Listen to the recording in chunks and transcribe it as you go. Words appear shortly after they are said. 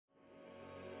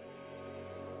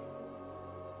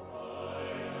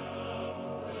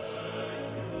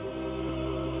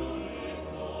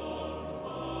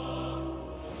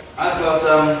I've got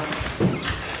 7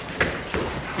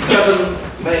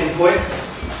 main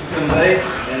points to convey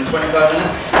in 25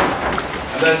 minutes,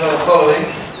 and those are the following.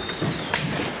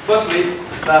 Firstly,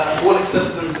 that all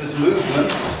existence is movement,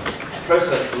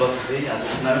 process philosophy as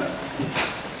it's known.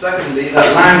 Secondly,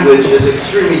 that language is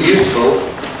extremely useful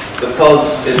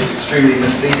because it's extremely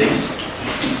misleading.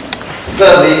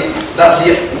 Thirdly, that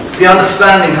the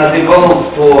understanding has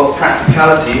evolved for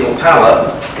practicality or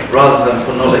power rather than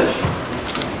for knowledge.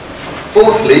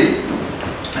 Fourthly,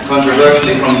 and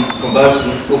controversially from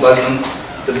Bergson,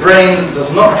 the brain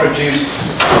does not produce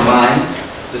the mind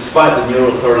despite the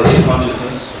neural correlate of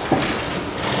consciousness.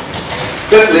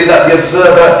 Fifthly, that the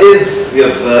observer is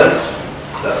the observed,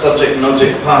 that subject and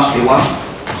object partially one.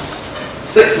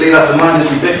 Sixthly, that the mind is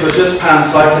ubiquitous,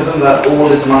 panpsychism, that all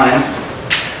is mind.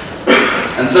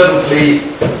 And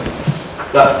seventhly,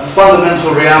 that the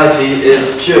fundamental reality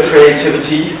is pure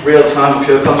creativity, real-time,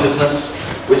 pure consciousness,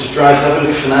 which drives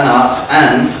evolution and art,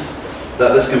 and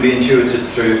that this can be intuited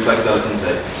through psychedelic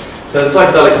intake. So the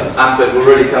psychedelic aspect will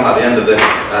really come at the end of this,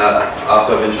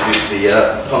 after I've introduced the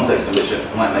context in which it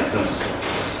might make sense.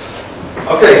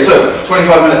 Okay, so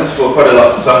 25 minutes for quite a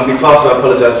lot, so I'm going to be fast, so I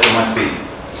apologise for my speed.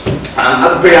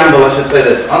 As a preamble, I should say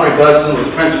this. Henri Bergson was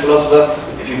a French philosopher,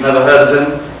 if you've never heard of him.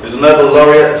 He was a Nobel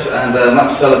laureate and a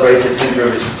much celebrated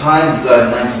thinker of his time. He died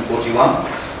in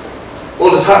 1941.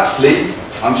 Aldous Huxley,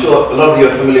 I'm sure a lot of you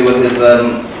are familiar with his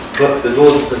book, The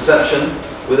Doors of Perception.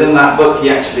 Within that book, he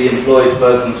actually employed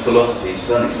Bergson's philosophy to a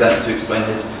certain extent to explain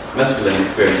his mescaline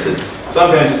experiences. So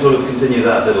I'm going to sort of continue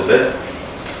that a little bit.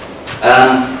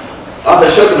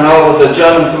 Arthur Schopenhauer was a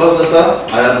German philosopher.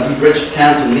 He bridged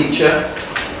Kant and Nietzsche.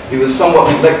 He was somewhat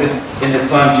neglected in his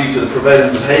time due to the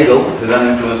prevalence of Hegel, who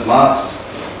then influenced Marx.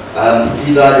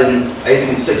 He died in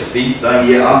 1860, dying a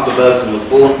year after Bergson was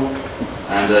born,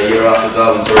 and a year after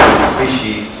Darwin's Origin of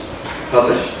Species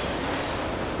published.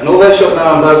 And although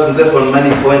Schopenhauer and Bergson differ on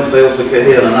many points, they also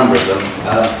cohere on a number of them,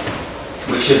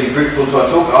 which should be fruitful to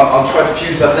our talk. I'll try to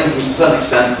fuse our thinking to a certain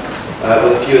extent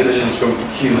with a few additions from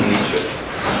Hume and Nietzsche.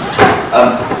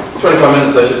 25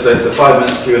 minutes, I should say, so 5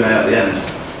 minutes Q&A at the end.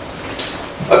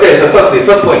 Okay, so firstly,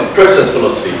 first point, process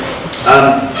philosophy.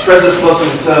 Process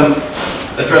philosophy is a term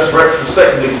addressed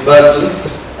retrospectively to Bergson,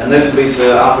 and notably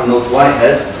to Alfred North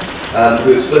Whitehead,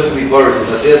 who explicitly borrowed his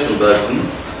ideas from Bergson.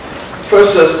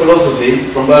 Process philosophy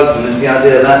from Bergson is the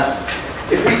idea that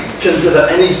if we consider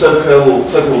any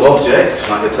so-called object,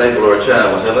 like a table or a chair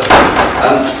or whatever,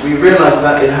 we realise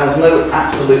that it has no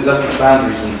absolute definite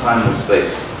boundaries in time or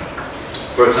space.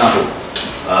 For example,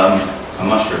 a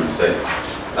mushroom, say.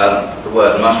 The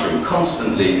word mushroom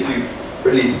constantly, if you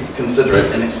really consider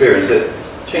it and experience it,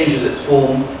 changes its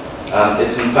form.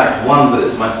 It's in fact one with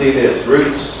its mycelia, its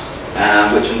roots,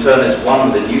 which in turn is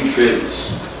one with the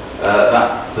nutrients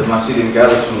that the mycelium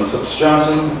gathers from the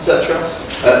substratum, etc.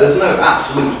 There's no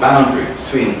absolute boundary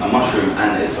between a mushroom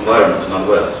and its environment, in other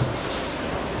words.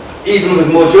 Even with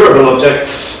more durable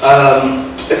objects,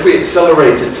 if we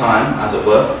accelerated time, as it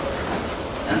were,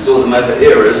 and saw them over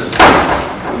eras,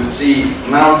 we would see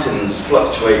mountains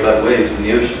fluctuate like waves in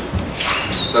the ocean.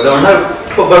 So there are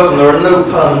for Bergson, there are no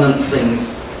permanent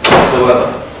things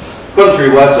whatsoever.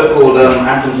 Contrary-wise, so-called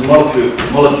atoms and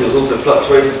molecules also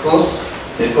fluctuate, of course,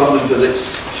 in quantum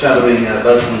physics, shadowing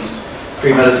Bergson's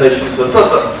premeditation. So the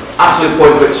first absolute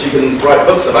point which you can write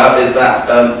books about is that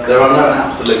there are no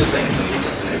absolute things, and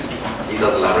he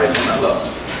does elaborate on that a lot.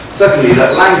 Secondly,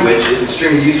 that language is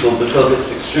extremely useful because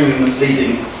it's extremely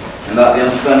misleading, and that the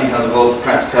understanding has evolved for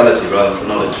practicality rather than for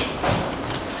knowledge.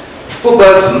 For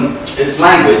Bergson, it's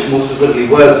language, more specifically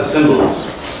words or symbols,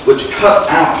 which cut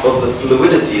out of the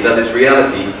fluidity that is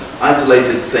reality,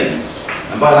 isolated things.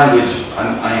 And by language,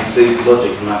 I include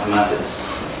logic and mathematics.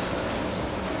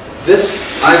 This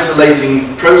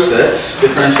isolating process,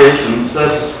 differentiation,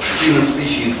 serves the human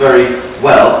species very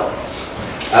well.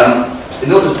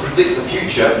 In order to predict the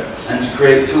future and to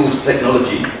create tools of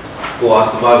technology for our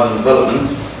survival and development,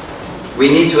 we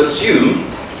need to assume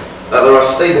that there are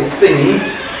stable things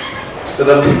so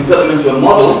that we can put them into a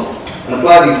model and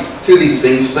apply to these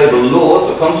things stable laws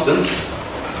or constants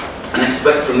and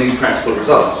expect from these practical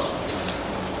results.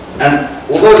 And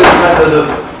although this method of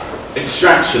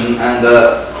extraction and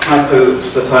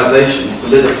hypostatization,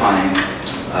 solidifying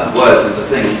words into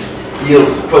things,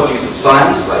 yields the produce of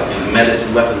science, like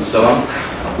medicine, weapons, so on,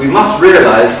 we must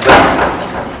realize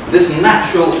that this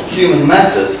natural human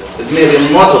method is merely a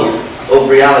model of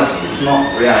reality. It's not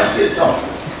reality itself.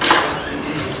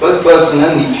 Both Bergson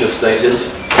and Nietzsche stated,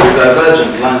 through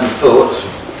divergent lines of thought,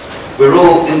 we're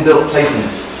all inbuilt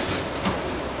Platonists.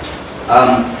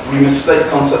 We mistake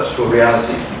concepts for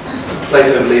reality.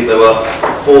 Plato believed there were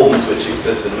forms which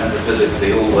existed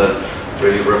metaphysically. All words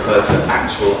really refer to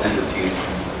actual entities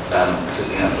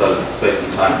existing outside of space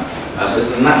and time.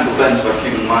 This is a natural bent of our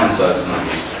human minds, Bergson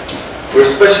argues. We're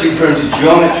especially prone to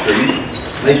geometry,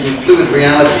 making fluid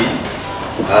reality,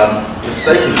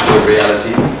 mistaken fluid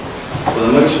reality, for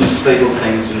the motion of stable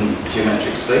things in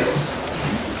geometric space.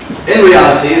 In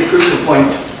reality, the crucial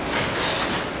point,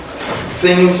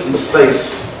 things and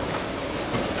space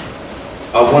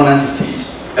are one entity.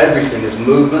 Everything is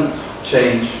movement,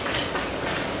 change,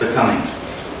 becoming.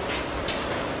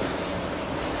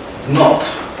 Not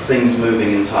things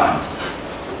moving in time.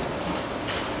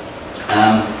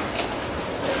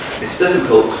 It's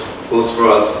difficult, of course, for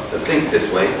us to think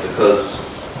this way because,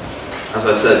 as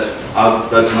I said,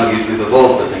 Bergson argues we've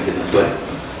evolved to think in this way.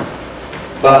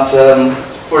 But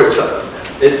for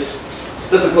it's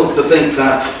difficult to think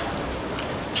that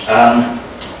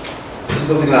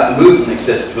movement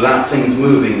exists without things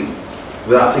moving,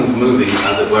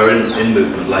 as it were, in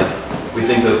movement. Like we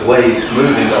think of waves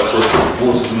moving, but of course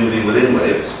water's moving within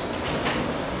waves.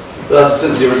 But that's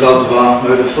simply a result of our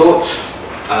mode of thought.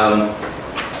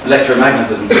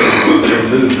 Electromagnetism doesn't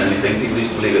move in anything. People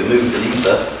used to believe it moved in the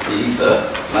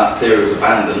ether. That theory was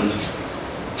abandoned,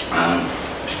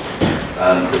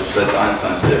 which led to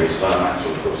Einstein's theories, via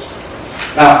Maxwell, of course.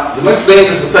 Now, the most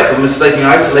dangerous effect of mistaking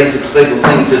isolated stable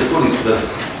things is, according to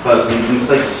Bergson, the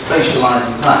mistake of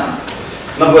spatializing time.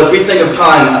 In other words, we think of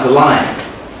time as a line,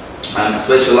 a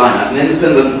spatial line, as an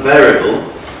independent variable,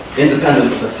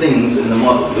 independent of the things in the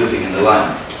model moving in the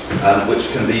line, which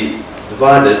can be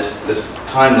divided, this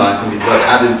timeline can be divided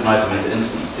ad infinitum into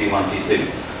instants, t1, t2.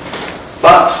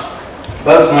 But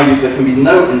Bergson argues there can be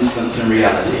no instance in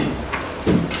reality,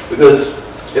 because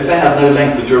if they have no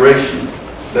length of duration,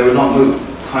 they would not move,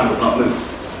 time would not move.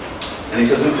 And he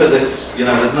says in physics,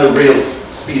 there's no real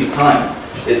speed of time.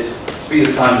 Speed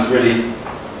of time is really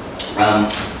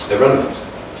irrelevant.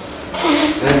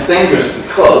 And it's dangerous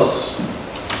because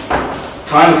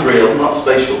time is real, not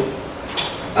spatial.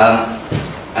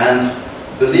 And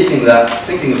believing that,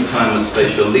 thinking of time as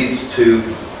spatial, leads to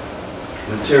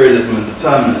materialism and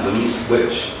determinism,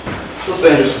 which was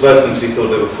dangerous for Bergson because he thought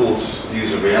they were false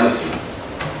views of reality.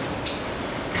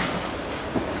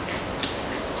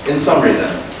 In summary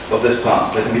then, of this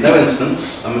part, there can be no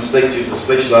instance, a mistake due to the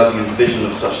spatializing and division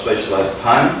of such spatialized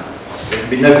time. There can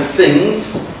be no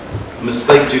things, a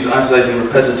mistake due to isolating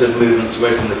repetitive movements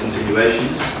away from the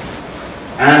continuations.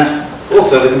 And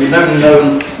also, there can be no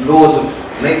known laws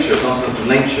of nature, constants of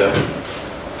nature,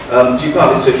 due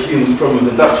partly to Hume's problem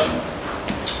of induction.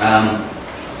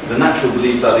 The natural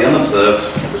belief that the unobserved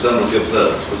resembles the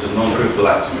observed, which is a non-provable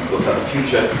axiom, of course, that the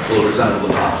future will resemble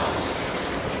the past.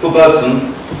 For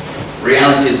Bergson,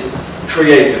 reality is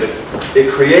creative. It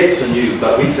creates anew,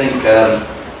 but we think,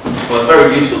 it's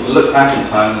very useful to look back in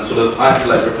time and sort of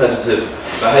isolate repetitive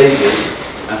behaviours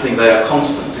and think they are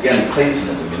constants. Again,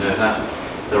 Platonism, that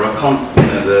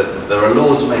there are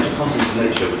laws of nature, constants of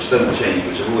nature, which don't change,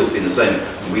 which have always been the same.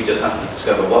 And we just have to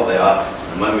discover what they are,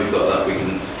 and when we've got that, we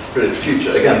can predict the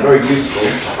future. Again, very useful,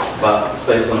 but it's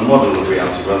based on a model of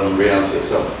reality rather than reality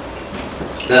itself.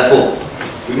 Therefore,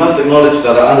 we must acknowledge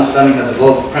that our understanding has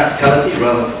evolved for practicality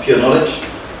rather than for pure knowledge.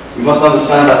 We must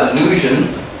understand that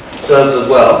illusion serves us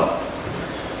well,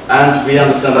 and we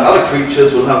understand that other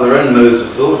creatures will have their own modes of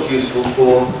thought useful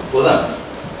for them.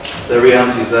 Their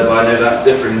realities thereby no doubt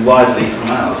differing widely from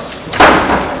ours.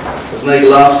 As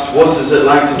Nagel asks, what is it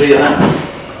like to be an ant?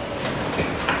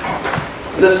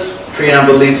 This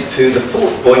preamble leads to the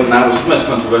fourth point now, which is the most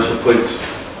controversial point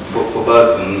for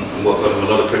Bergson and what got him a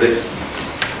lot of critics.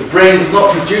 The brain does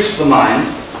not produce the mind,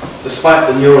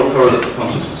 despite the neural correlates of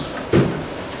consciousness.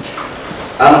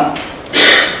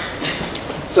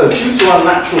 So, due to our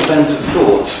natural bent of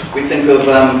thought, we think of,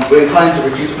 we're inclined to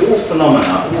reduce all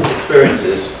phenomena, all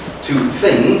experiences, to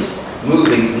things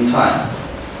moving in time,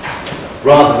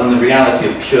 rather than the reality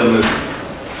of pure movement.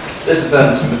 This is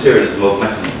then materialism or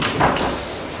mechanism.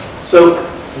 So,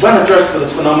 when addressed with the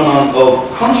phenomenon of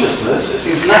consciousness, it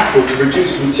seems natural to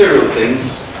reduce material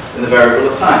things in the variable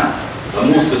of time.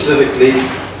 More specifically,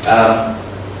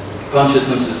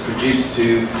 consciousness is produced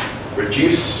to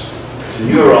reduce to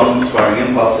neurons firing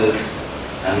impulses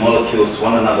and molecules to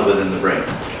one another within the brain.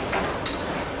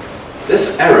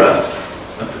 This error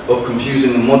of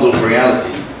confusing the model of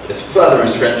reality is further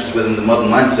entrenched within the modern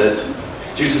mindset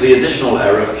due to the additional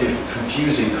error of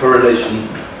confusing correlation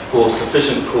for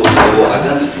sufficient cause or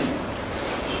identity.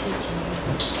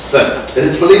 So, it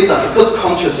is believed that because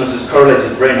consciousness is correlated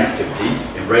with brain activity,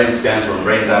 in brain scans or in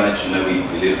brain damage,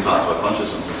 we lose parts of our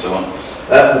consciousness and so on,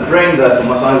 the brain therefore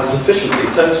must either sufficiently,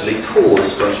 totally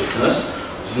cause consciousness,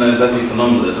 which which is known as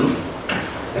epiphenomenalism,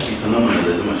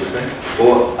 I should say,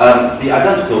 or the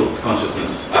identical to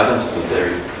consciousness, identity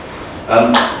theory,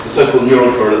 the so-called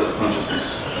neural correlates of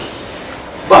consciousness.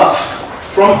 But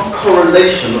from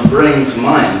correlation of brain to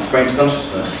mind, brain to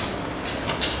consciousness,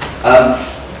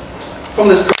 from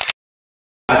this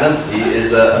identity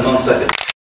is a non sequitur,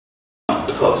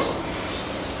 because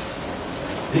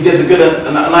he gives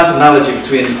a nice analogy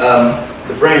between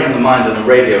the brain and the mind and the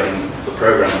radio and the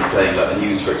program is playing, like the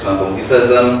news, for example. He says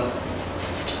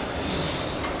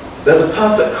there's a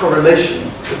perfect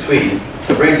correlation between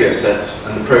the radio set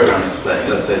and the program it's playing,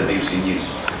 let's say the BBC News.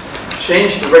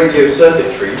 Change the radio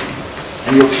circuitry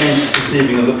and you'll change the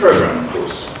perceiving of the program, of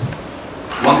course.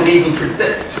 One can even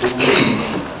predict or read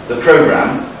the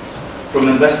program from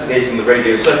investigating the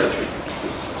radio circuitry.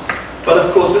 But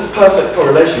of course, this perfect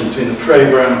correlation between the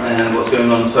program and what's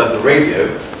going on inside the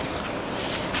radio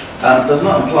does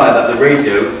not imply that the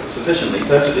radio sufficiently,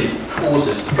 totally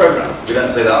causes the program. We don't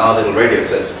say that our little radio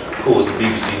sets cause the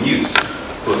BBC News.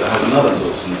 Of course, it has another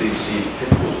source in the BBC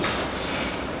headquarters.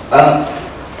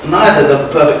 Neither does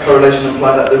the perfect correlation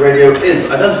imply that the radio is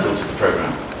identical to the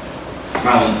program,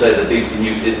 rather than say that BBC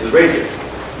News is the radio.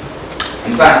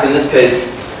 In fact, in this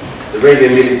case, the radio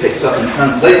merely picks up and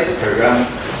translates the program,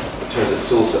 which has its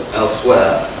source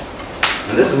elsewhere,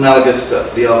 and this is analogous to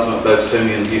the ultimate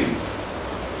Bergsonian view.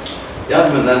 The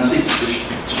argument then seeks to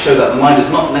show that the mind is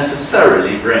not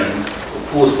necessarily brain or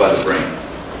caused by the brain.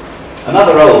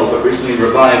 Another old but recently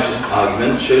revived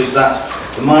argument shows that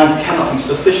the mind cannot be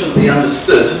sufficiently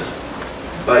understood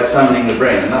by examining the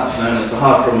brain, and that's known as the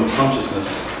hard problem of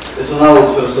consciousness. It's an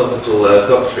old philosophical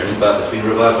doctrine, but it's been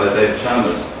revived by David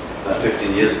Chalmers about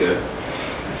 15 years ago.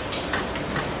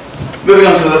 Moving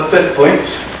on to the fifth point,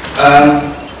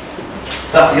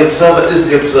 that the observer is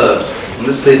the observed, and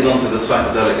this leads on to the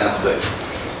psychedelic aspect.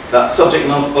 That subject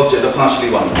and object are partially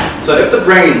one. So if the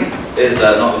brain is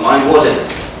not the mind, what is?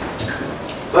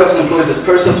 Bergson employs this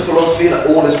process philosophy that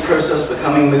all is process,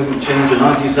 becoming, movement, change, and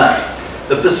argues that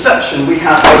the perception we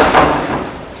have of something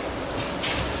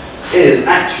is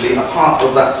actually a part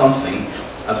of that something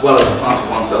as well as a part of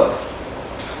oneself.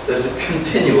 There's a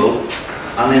continual,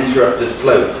 uninterrupted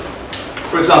flow.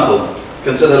 For example,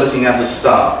 consider looking at a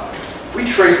star. If we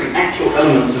trace the actual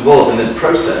elements involved in this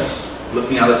process,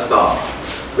 looking at a star,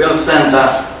 we understand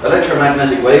that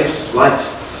electromagnetic waves, light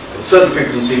of a certain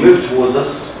frequency, move towards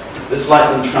us. This light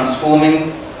then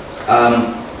transforming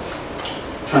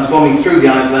through the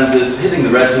eye's lenses, hitting the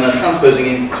retina, transposing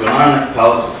into an ionic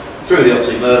pulse through the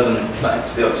optic nerve and back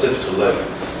to the occipital lobe.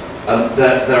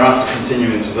 Thereafter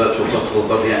continuing to virtual possible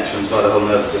bodily actions via the whole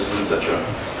nervous system, etc.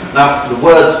 Now, the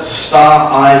words star,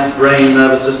 eyes, brain,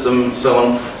 nervous system, so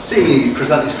on, seemingly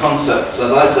present these concepts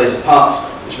as isolated parts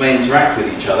which may interact with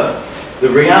each other. The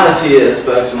reality is,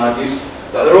 Bergson argues,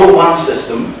 that they're all one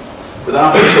system with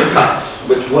artificial cuts,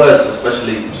 which words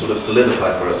especially sort of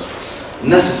solidify for us.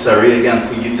 Necessary, again,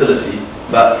 for utility,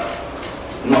 but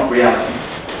not reality.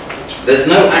 There's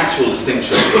no actual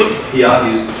distinction, he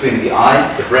argues, between the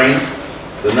eye, the brain,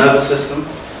 the nervous system.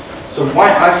 So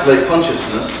why isolate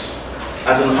consciousness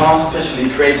as an artificially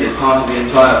created part of the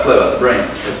entire flow of the brain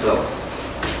itself?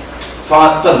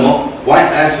 Furthermore, why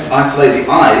isolate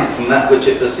the eye from that which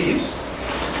it perceives?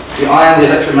 The eye and the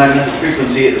electromagnetic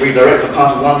frequency it redirects are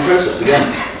part of one process again.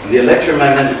 And the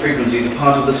electromagnetic frequencies are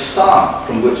part of the star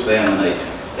from which they emanate.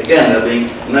 Again, there being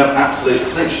no absolute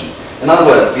distinction. In other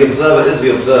words, the observer is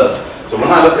the observed. So when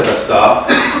I look at a star,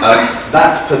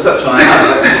 that perception I have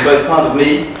is actually both part of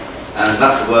me, and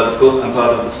that's a word, of course, and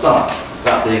part of the star,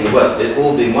 that being the word. It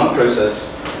all being one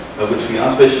process which we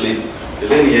artificially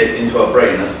delineate into our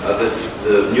brain as if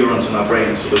the neurons in our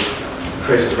brain sort of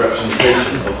created a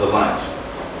representation of the light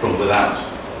from without.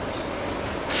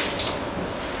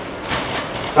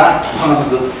 That part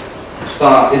of the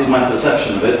star is my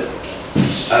perception of it.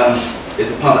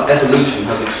 Is a part that evolution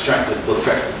has extracted for the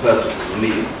practical purposes of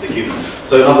me, the human.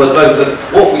 So in other words, Bergson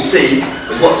said, what we see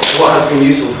is what has been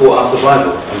useful for our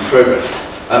survival and progress.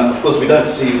 Of course, we don't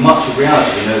see much of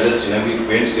reality. We know this. We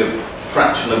only see a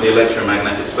fraction of the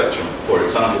electromagnetic spectrum, for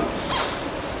example.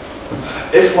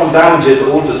 If one damages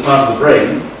or alters part of the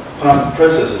brain, part of the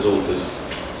process is altered.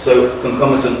 So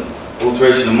concomitant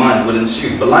alteration of mind will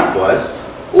ensue. But likewise,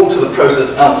 alter the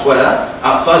process elsewhere,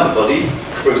 outside the body.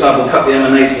 For example, cut the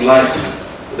emanating light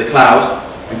with a cloud,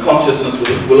 and consciousness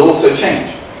will also change.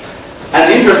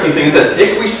 And the interesting thing is this: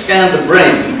 if we scan the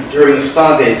brain during a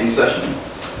stargazing session,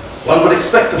 one would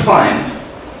expect to find,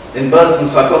 in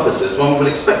Bergson's hypothesis, one would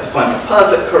expect to find a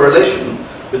perfect correlation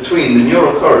between the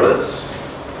neural correlates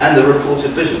and the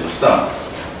reported vision of the star.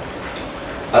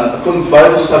 According to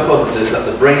Bergson's hypothesis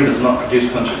that the brain does not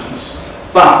produce consciousness,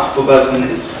 But for Bergson,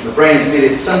 the brain is merely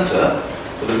a centre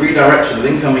for the redirection of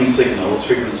incoming signals,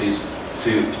 frequencies,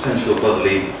 to potential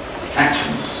bodily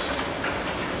actions.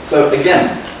 So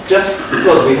again, just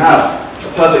because we have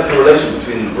a perfect correlation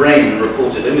between the brain and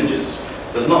reported images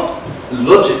does not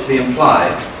logically imply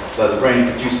that the brain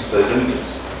produces those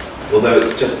images, although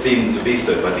it's just deemed to be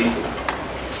so by default.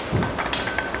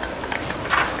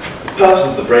 The purpose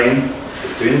of the brain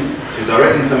is to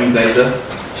direct incoming data,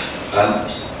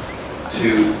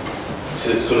 to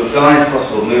sort of guide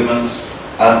possible movements,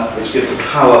 which gives us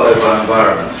power over our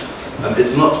environment.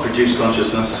 It's not to produce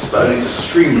consciousness, but only to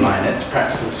streamline it to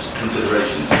practical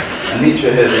considerations. And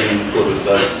Nietzsche here being in accord with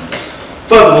Bergson.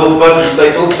 Furthermore, Bergson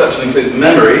states all perception includes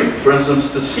memory. For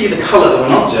instance, to see the colour of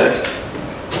an object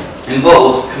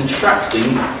involves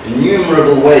contracting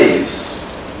innumerable waves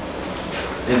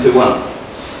into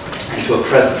a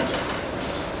present.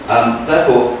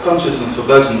 Therefore, consciousness for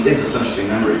Bergson is essentially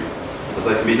memory, as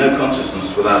there can be no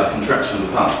consciousness without a contraction of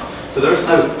the past. So there is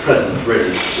no present,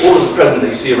 really. All of the present that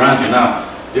you see around you now,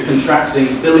 you're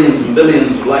contracting billions and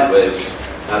billions of light waves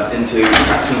into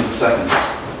fractions of seconds,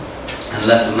 and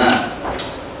less than that.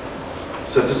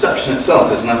 So perception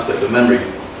itself is an aspect of memory,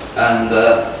 and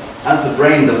as the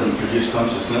brain doesn't produce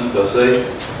consciousness per se,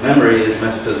 memory is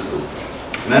metaphysical.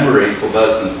 Memory for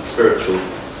Bergson is the spiritual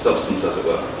substance, as it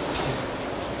were.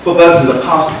 For Bergson, the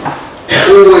past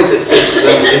always exists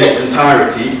in its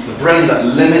entirety. It's the brain that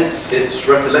limits its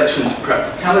recollection to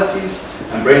practicalities,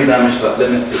 and brain damage that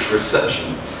limits its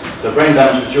reception. So brain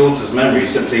damage which alters memory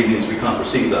simply means we can't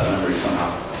receive that memory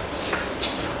somehow.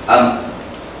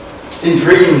 In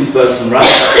dreams, Bergson writes,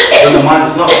 when the mind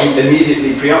is not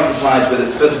immediately preoccupied with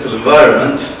its physical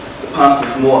environment, the past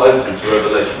is more open to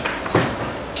revelation.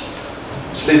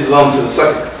 Which leads us on to the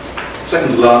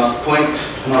second to last point,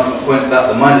 penultimate point, that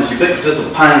the mind is ubiquitous,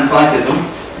 of panpsychism,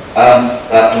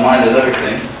 that the mind is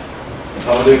everything.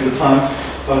 How are we doing for time?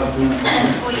 5 minutes?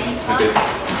 Okay.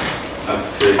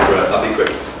 Okay, great, I'll be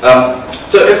quick.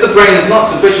 So if the brain is not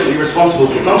sufficiently responsible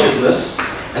for consciousness,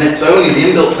 and it's only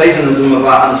the inbuilt Platonism of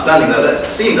our understanding that lets it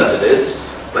seem that it is,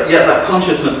 but yet that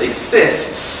consciousness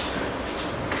exists,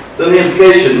 then the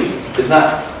implication is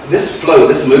that this flow,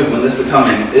 this movement, this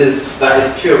becoming, that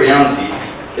is pure reality,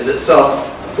 is itself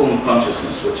a form of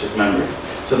consciousness, which is memory.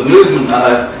 So the movement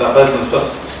that Bergson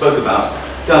first spoke about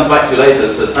comes back to later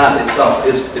and says that itself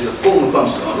is a form of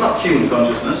consciousness, not human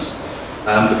consciousness,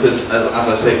 because as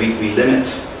I say, we limit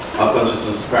our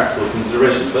consciousness to practical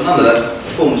considerations, but nonetheless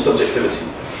a form of subjectivity.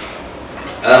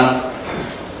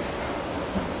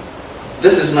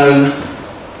 This is known,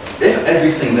 if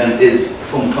everything then is a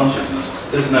form of consciousness,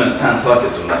 this is known as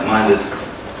panpsychism, that mind is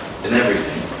in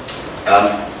everything.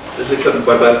 This is accepted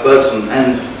by both Bergson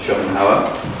and Schopenhauer.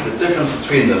 The difference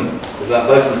between them is that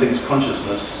Bergson thinks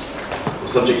consciousness or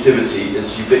subjectivity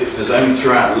is ubiquitous only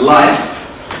throughout life,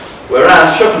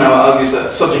 whereas Schopenhauer argues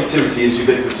that subjectivity is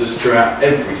ubiquitous throughout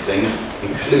everything,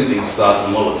 including stars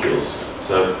and molecules.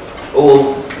 So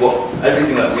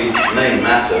everything that we name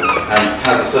matter and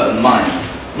has a certain mind,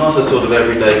 not a sort of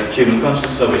everyday human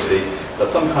consciousness, obviously, but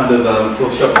some kind of,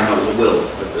 for Schopenhauer, a will,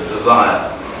 a desire.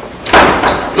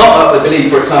 Not that they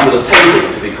believe, for example, a table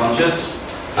to be conscious.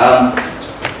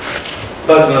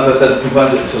 Bergson, as I said,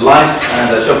 confines it to life,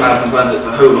 and Schopenhauer confines it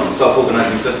to holons,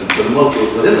 self-organizing systems. So the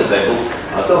molecules within the table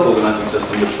are a self-organizing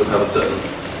system which would have a certain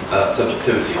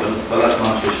subjectivity, but that's an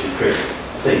artificially created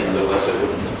thing, as it were, so it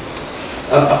wouldn't.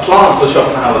 A plant for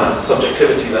Schopenhauer has a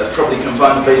subjectivity that's probably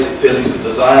confined to basic feelings of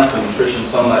desire for nutrition,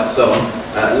 sunlight, and so on.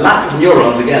 Lack of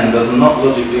neurons, again, does not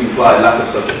logically imply lack of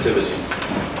subjectivity.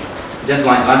 Just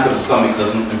like lack of a stomach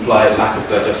doesn't imply lack of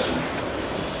digestion.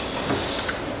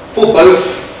 For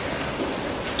both,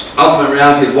 ultimate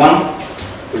reality is one,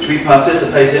 which we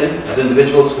participate in as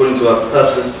individuals according to our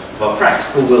purposes of our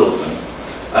practical wills.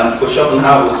 For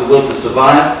Schopenhauer, it was the will to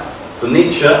survive. For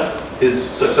Nietzsche, his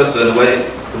successor in a way,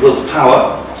 the will to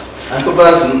power. And for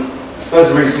Bergson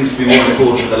really seems to be more in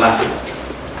accord with the latter.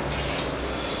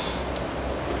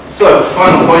 So,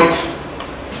 final point.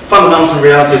 Fundamental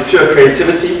reality of pure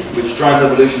creativity, which drives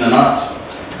evolution in art,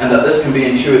 and that this can be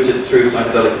intuited through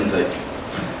psychedelic intake.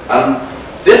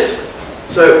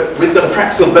 So we've got a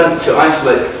practical bent to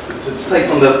isolate, to take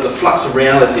from the flux of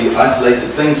reality isolated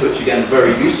things, which again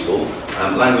very useful,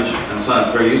 language and science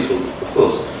very useful, of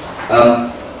course.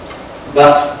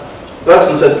 But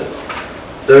Bergson says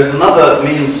there is another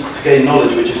means to gain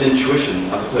knowledge, which is intuition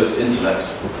as opposed to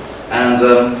intellect. And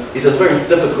he says very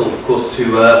difficult, of course,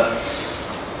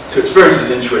 to experience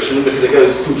this intuition because it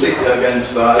goes completely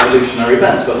against our evolutionary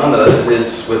bent, but nonetheless it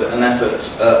is with an effort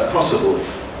possible.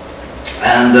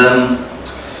 And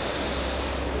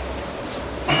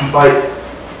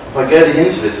by getting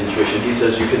into this intuition, he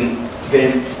says you can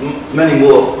gain many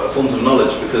more forms of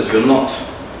knowledge because you're not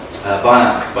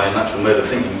biased by a natural mode of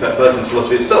thinking. In fact, Bergson's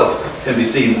philosophy itself can be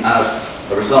seen as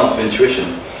a result of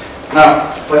intuition.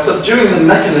 Now, by subduing the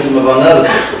mechanism of our nervous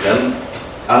system, then,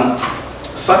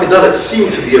 psychedelics seem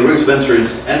to be a route of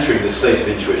entering this state of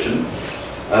intuition,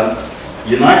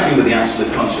 uniting with the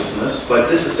absolute consciousness by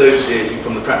disassociating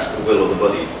from the practical will of the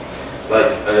body,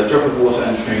 like a drop of water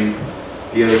entering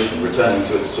the ocean, returning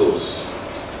to its source.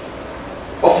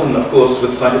 Often, of course,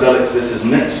 with psychedelics, this is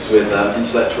mixed with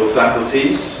intellectual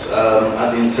faculties,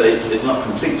 as the intake is not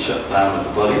complete shutdown of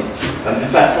the body. In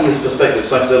fact, from this perspective,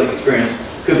 psychedelic experience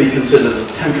could be considered as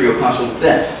a temporary or partial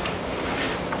death.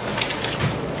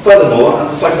 Furthermore, as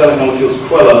the psychedelic molecules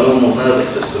quell our normal nervous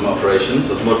system operations,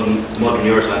 as modern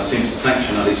neuroscience seems to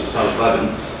sanction, at least with psilocybin,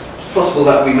 it's possible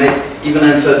that we may even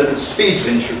enter different speeds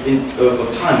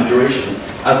of time and duration,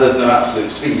 as there's no absolute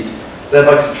speed,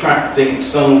 thereby contracting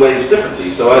external waves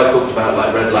differently. So I talked about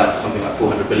like red light, something like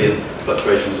 400 billion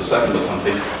fluctuations a second or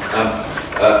something.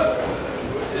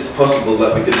 It's possible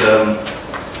that we could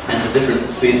enter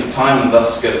different speeds of time and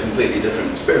thus get a completely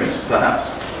different experience,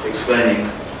 perhaps explaining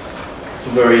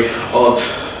some very odd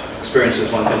experiences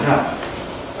one can have.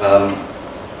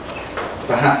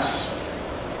 Perhaps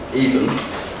you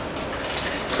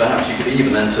could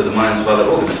even enter the minds of other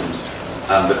organisms,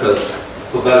 because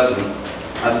for Bergson,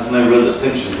 as there's no real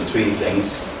distinction between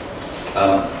things,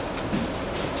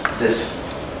 this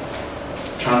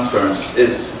transference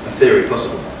is, in theory,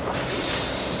 possible.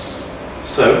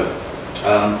 So,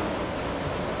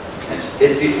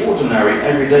 it's the ordinary,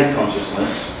 everyday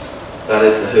consciousness that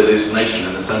is the hallucination,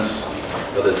 in the sense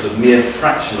that it's a mere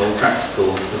fractional,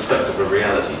 practical perspective of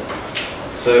reality.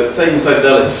 So, taking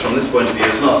psychedelics from this point of view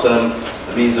is not a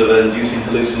means of inducing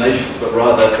hallucinations, but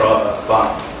rather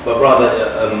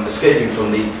escaping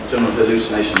from the general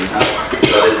hallucination we have,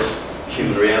 that is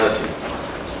human reality.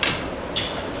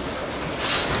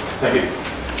 Thank you.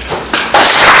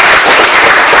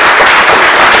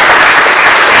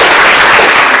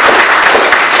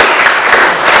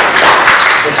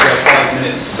 Let's go 5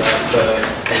 minutes for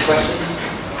any questions.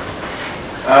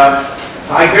 I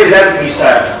agree with everything you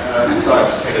said.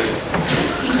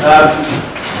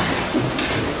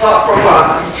 Apart from that,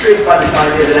 I'm intrigued by this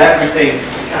idea that everything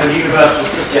is kind of universal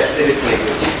subjectivity,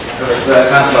 which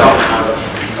Schopenhauer.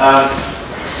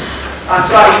 I'm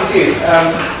slightly confused.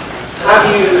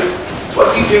 What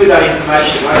do you do with that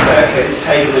information? When I say, okay, this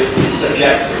table is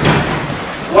subjective,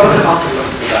 what are the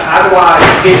consequences of that? How do I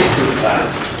disprove that?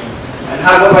 And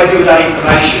what do I do with that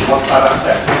information once I've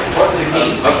accepted it? What does it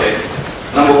mean? Okay.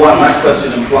 Number one, that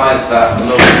question implies that the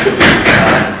knowledge should be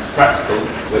practical,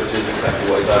 which is exactly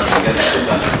what he's arguing against to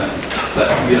some extent. That,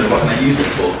 what can I use it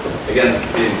for? Again,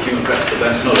 being human practical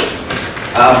bench knowledge.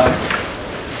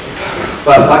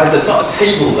 But like I said, it's not a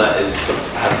table that has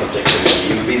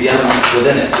subjectivity, it would be the elements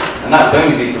within it. And that would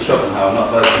only be for Schopenhauer,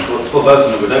 not Bergson. For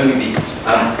Bergson, it would only be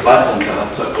life forms that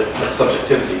have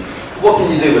subjectivity. What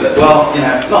can you do with it? Well,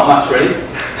 not much really.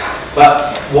 But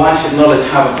why should knowledge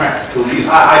have a practical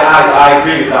use? I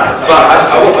agree with that. But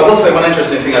I will say one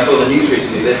interesting thing I saw in the news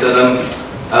recently. They said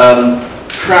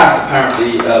crabs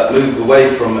apparently move away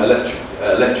from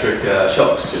electric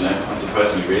shocks,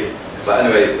 unsurprisingly really. But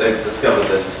anyway, they've discovered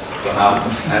this somehow.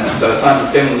 And so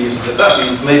scientists came on the news and said, that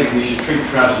means maybe we should treat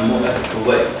crabs in a more ethical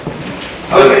way.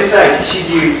 So, I was going to say, should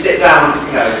you sit down,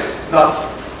 not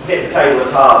hit the table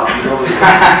as hard as you normally do?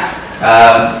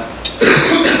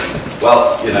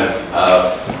 Well, even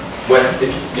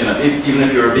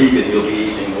if you're a vegan, you'll be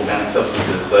eating organic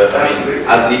substances. So,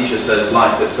 as Nietzsche says,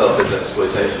 life itself is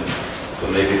exploitation. So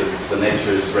maybe the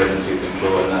nature is raven-toothed and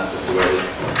claw, and that's just the way it is.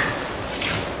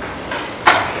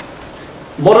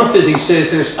 Modern physics says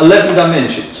there's 11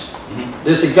 dimensions. Mm-hmm.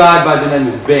 There's a guy by the name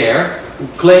of Baer who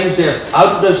claims that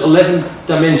out of those 11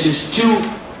 dimensions,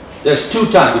 there's two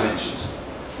time dimensions.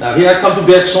 Now here I come to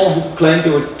Bergson, who claimed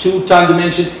there were two time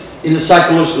dimensions in the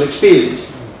psychological experience.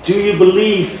 Do you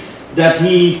believe that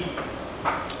he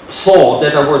thought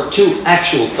that there were two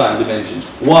actual time dimensions,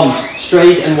 one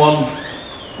straight and one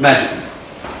magic?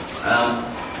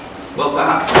 Well,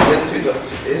 perhaps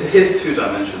his two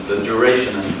dimensions, the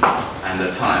duration and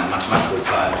time, mathematical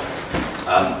time.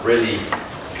 Really,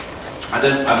 I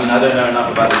don't know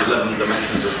enough about the 11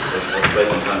 dimensions of space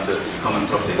and time to comment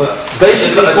properly. But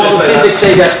basically, quantum physics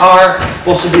say there are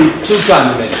possibly two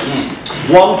time dimensions,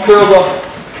 one curled up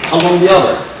along the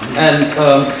other. And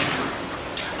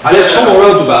Bergson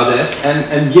wrote about that,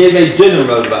 and J.W. Dunner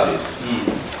wrote about it.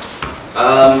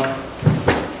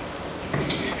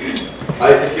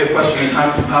 If your question is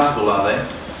how compatible are they,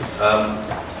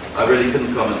 I really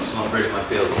couldn't comment. It's not really my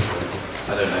field.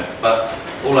 I don't know. But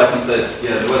all I can say is,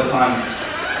 yeah, the word time,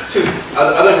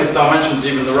 I don't know if dimensions are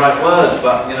even the right word,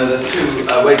 but you know, there's two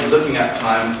ways of looking at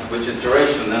time, which is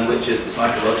duration, and then which is the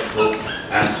psychological,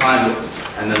 and time,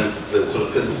 and then the sort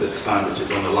of physicist's time, which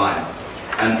is on the line.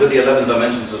 And with the 11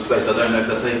 dimensions of space, I don't know if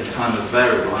they're taking time as a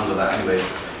variable under that anyway,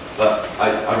 but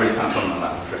I really can't comment on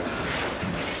that, I'm afraid.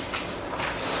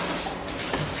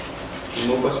 Any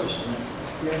more questions?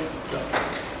 Yeah.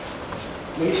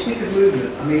 When you speak of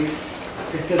movement, I mean,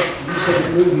 because you said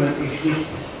that movement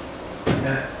exists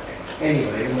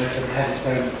anyway, almost it has its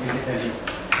own independent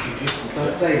existence. I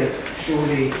would say that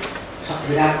surely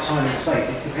without time and space,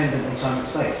 it's dependent on time and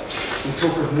space. We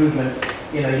talk of movement,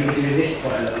 you know, you were doing this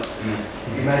quite a lot.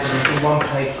 Imagining from one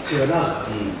place to another.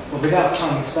 But without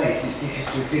time and space, it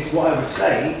ceases to exist. What I would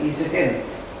say is, again,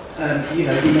 you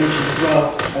know, you mentioned as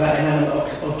well about inanimate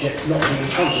objects not being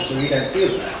conscious, or you don't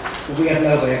feel that. But we have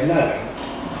no way of knowing.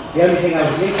 The only thing I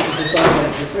would link to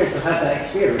scientific experience, I've had that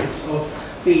experience of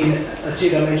being a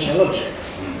two-dimensional object.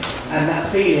 And that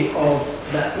feeling of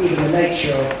that even the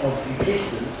nature of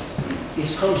existence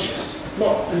is conscious.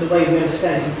 Not in the way we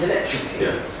understand it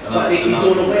intellectually, but it is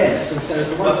all awareness. And so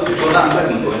the well, that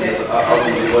second point is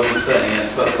ultimately what he's saying,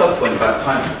 yes. But the first point about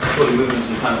time, surely movements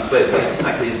in time and space, that's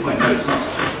exactly his point. No, it's not.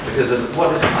 Because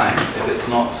what is time if it's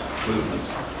not movement?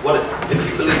 If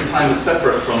you believe time is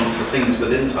separate from the things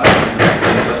within time,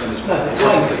 then the question is, no,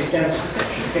 time is down to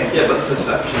perception. Yeah, but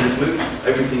perception is movement.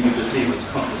 Everything you perceive is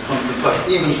constant flux.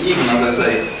 Even as I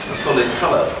say, a solid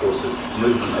colour, of course, is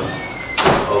movement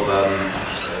of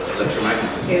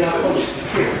electromagnetism. In our conscious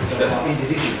experience, so our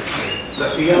individual experience. So,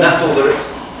 and that's all there is.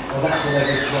 Well, that's all there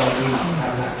is while we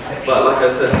have that perception. But like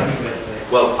I said,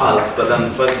 well, us, but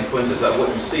then Bergson's point is that what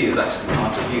you see is actually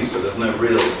part of you, so there's no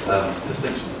real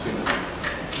distinction between them.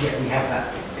 Yeah, we have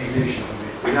that illusion of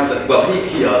it. We have that, well,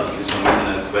 he argues, I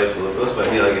mean, it's debatable of course, but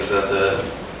he argues that,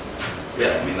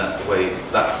 yeah, I mean, that's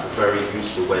the very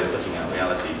useful way of looking at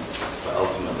reality, but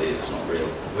ultimately it's not real.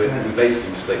 We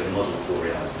basically mistake the model for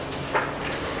reality.